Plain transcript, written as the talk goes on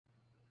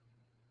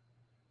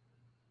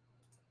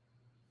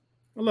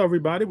Hello,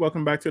 everybody.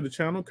 Welcome back to the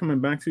channel. Coming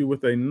back to you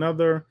with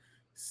another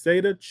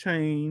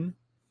Saitachain,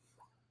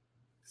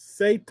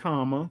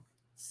 Saitama,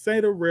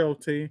 Saita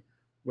Realty,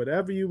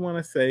 whatever you want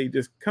to say.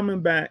 Just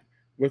coming back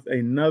with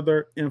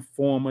another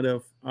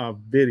informative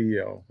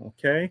video.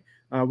 Okay,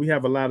 we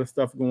have a lot of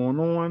stuff going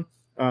on.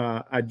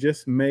 I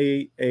just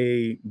made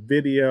a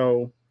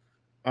video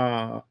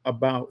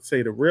about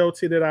Saita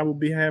Realty that I will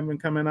be having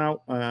coming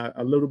out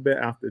a little bit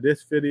after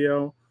this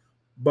video.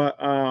 But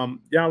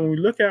yeah, when we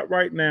look at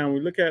right now,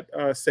 we look at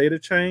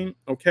Saitachain.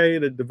 Okay,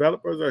 the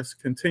developers are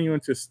continuing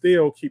to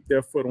still keep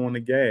their foot on the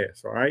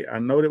gas. All right, I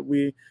know that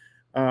we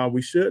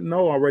should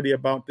know already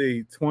about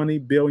the 20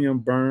 billion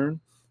burn.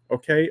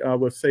 Okay,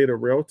 with Saita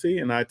Realty,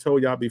 and I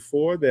told y'all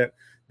before that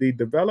the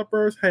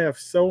developers have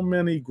so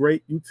many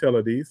great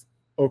utilities.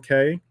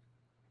 Okay,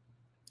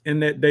 and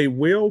that they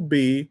will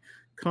be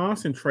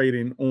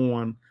concentrating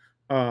on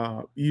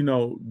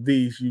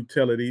these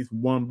utilities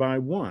one by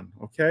one.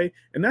 Okay,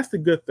 and that's the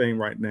good thing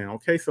right now.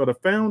 Okay, so the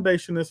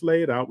foundation is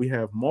laid out. We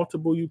have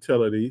multiple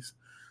utilities,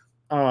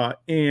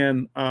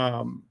 and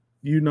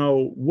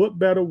what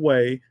better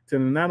way to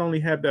not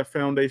only have that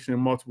foundation in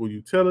multiple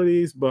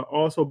utilities, but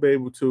also be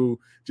able to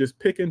just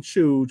pick and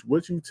choose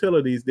which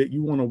utilities that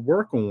you want to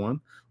work on.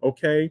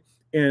 Okay,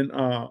 and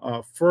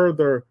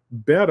further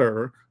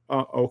better.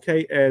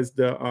 Okay, as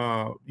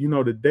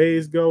the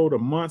days go, the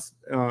months,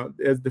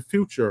 as the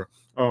future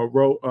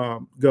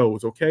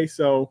goes. Okay,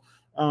 so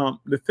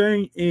the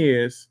thing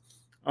is,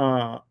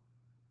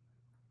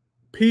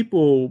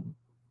 people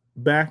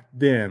back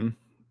then,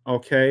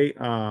 okay,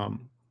 a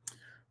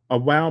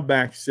while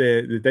back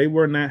said that they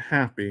were not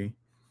happy,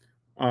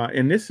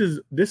 and this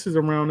is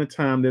around the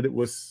time that it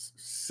was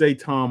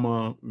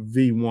Saitama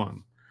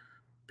V1.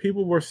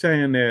 People were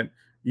saying that,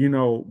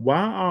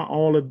 why are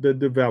all of the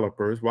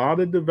developers, why are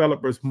the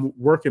developers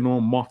working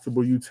on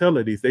multiple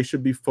utilities? They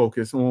should be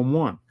focused on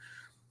one.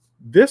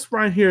 This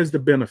right here is the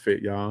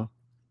benefit, y'all.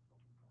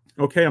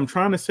 Okay, I'm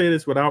trying to say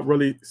this without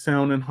really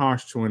sounding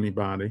harsh to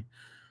anybody.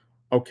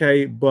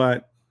 Okay,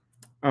 but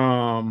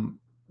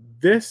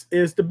this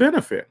is the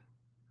benefit.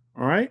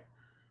 All right.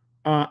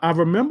 I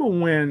remember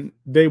when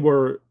they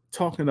were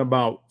talking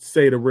about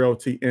Saita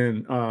Realty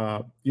and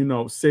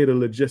Saita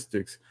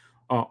Logistics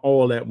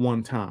all at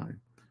one time.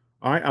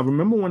 All right. I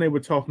remember when they were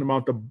talking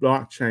about the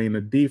blockchain, the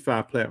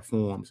DeFi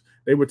platforms.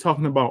 They were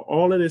talking about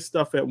all of this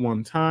stuff at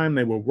one time.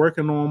 They were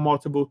working on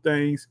multiple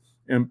things,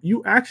 and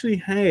you actually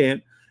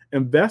had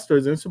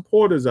investors and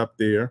supporters up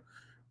there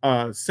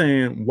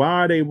saying, why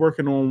are they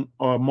working on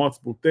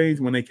multiple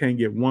things when they can't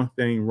get one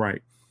thing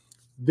right?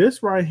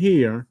 This right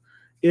here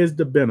is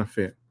the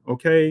benefit.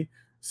 Okay,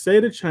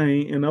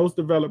 Saitachain and those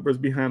developers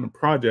behind the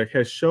project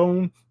has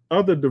shown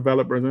other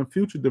developers and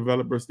future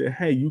developers that,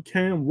 hey, you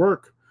can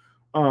work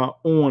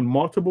on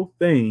multiple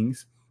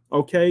things,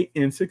 okay,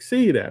 and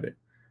succeed at it.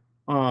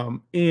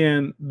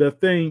 And the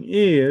thing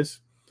is,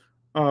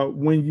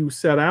 when you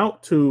set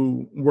out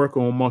to work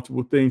on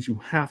multiple things, you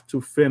have to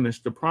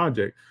finish the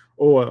project,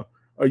 or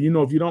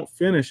if you don't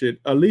finish it,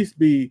 at least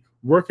be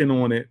working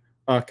on it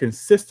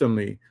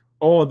consistently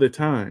all the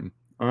time.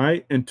 All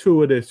right,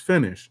 until it is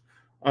finished,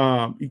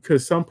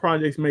 because some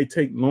projects may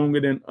take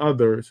longer than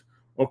others.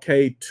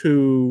 Okay,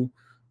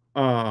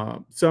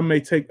 some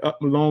may take up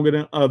longer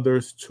than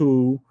others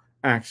to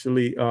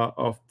actually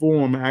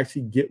form,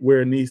 actually get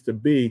where it needs to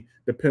be,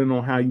 depending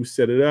on how you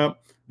set it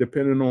up,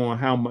 depending on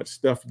how much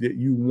stuff that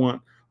you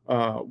want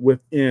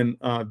within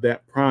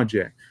that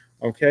project.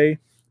 Okay,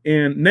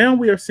 and now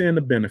we are seeing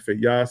the benefit,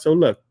 y'all. So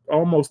look,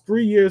 almost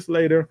 3 years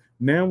later,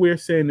 now we're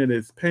saying that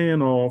it's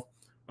paying off.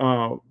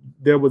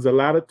 There was a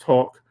lot of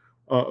talk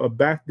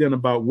back then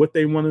about what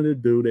they wanted to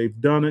do. They've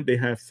done it. They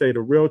have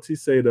Saita Realty,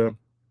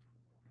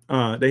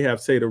 they have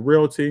Saita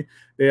Realty,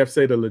 they have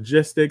Saita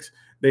Logistics,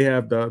 they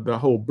have the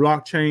whole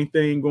blockchain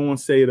thing going,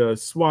 Saita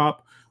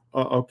Swap,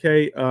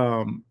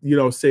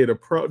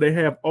 Saita Pro. They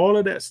have all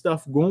of that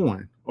stuff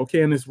going,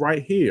 okay, and it's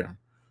right here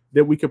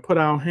that we could put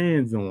our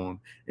hands on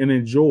and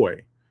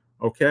enjoy,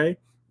 okay.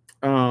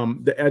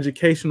 The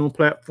educational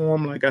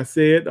platform, like I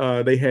said,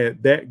 they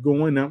had that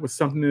going. That was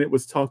something that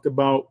was talked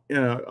about,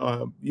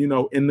 in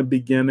the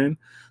beginning,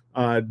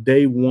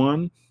 day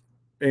one.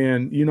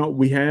 And,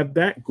 we have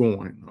that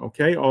going,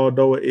 okay,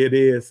 although it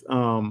is,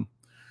 subbed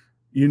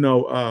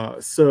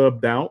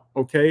out,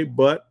 okay,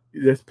 but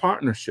there's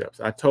partnerships.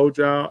 I told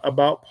y'all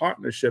about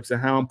partnerships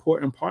and how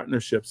important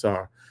partnerships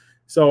are.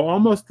 So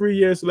almost 3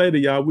 years later,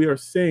 y'all, we are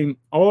seeing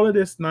all of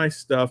this nice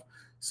stuff.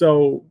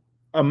 So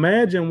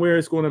imagine where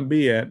it's going to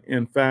be at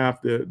in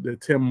 5 to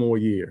 10 more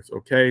years,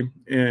 okay?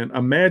 And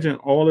imagine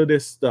all of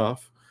this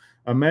stuff.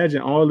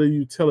 Imagine all the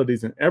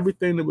utilities and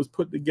everything that was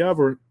put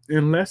together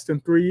in less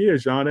than 3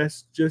 years, y'all.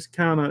 That's just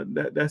kind of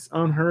that's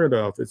unheard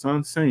of. It's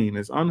insane.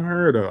 It's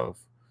unheard of.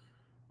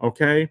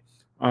 Okay.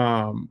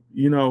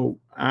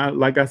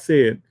 Like I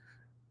said,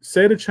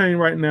 Saitachain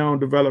right now,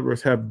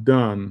 developers have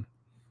done,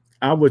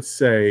 I would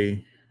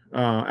say,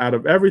 out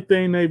of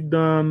everything they've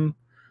done,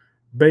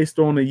 based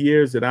on the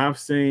years that I've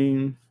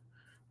seen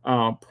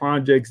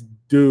projects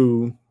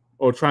do,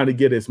 or try to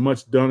get as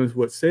much done as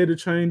what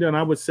Saitachain done.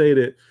 I would say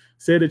that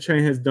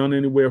Saitachain has done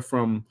anywhere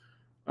from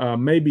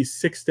maybe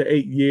 6 to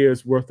 8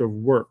 years worth of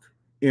work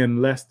in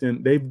less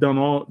than they've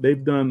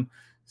done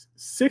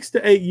 6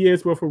 to 8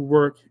 years worth of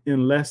work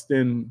in less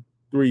than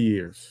 3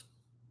 years.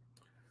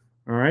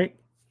 All right.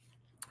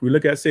 We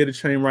look at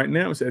Saitachain right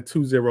now. It's at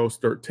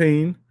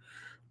 2013.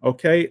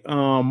 Okay.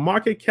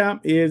 Market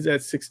cap is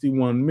at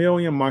 61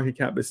 million. Market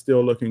cap is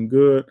still looking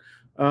good.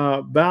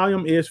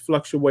 Volume is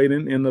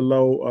fluctuating in the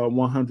low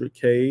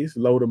 100Ks,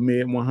 low to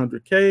mid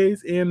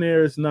 100Ks, and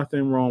there is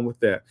nothing wrong with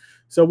that.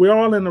 So we're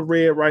all in the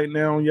red right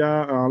now,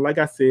 y'all. Like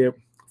I said,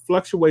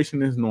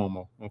 fluctuation is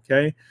normal.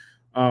 Okay.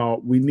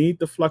 We need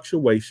the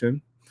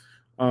fluctuation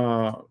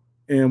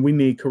and we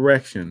need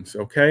corrections.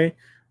 Okay.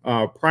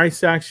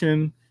 Price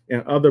action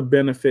and other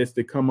benefits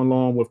that come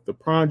along with the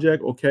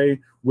project, okay,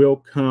 will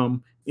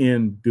come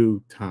in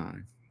due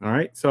time. All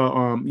right.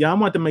 So yeah, I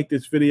want to make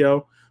this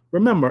video.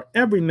 Remember,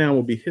 every now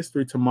will be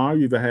history tomorrow.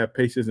 You either have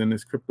patience in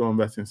this crypto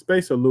investing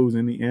space or lose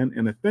in the end.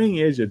 And the thing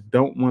is, you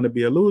don't want to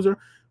be a loser,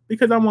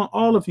 because I want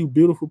all of you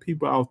beautiful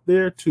people out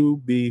there to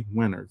be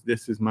winners.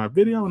 This is my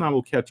video, and I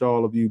will catch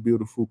all of you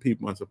beautiful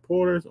people and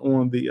supporters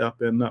on the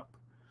up and up.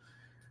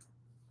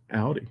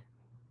 Howdy.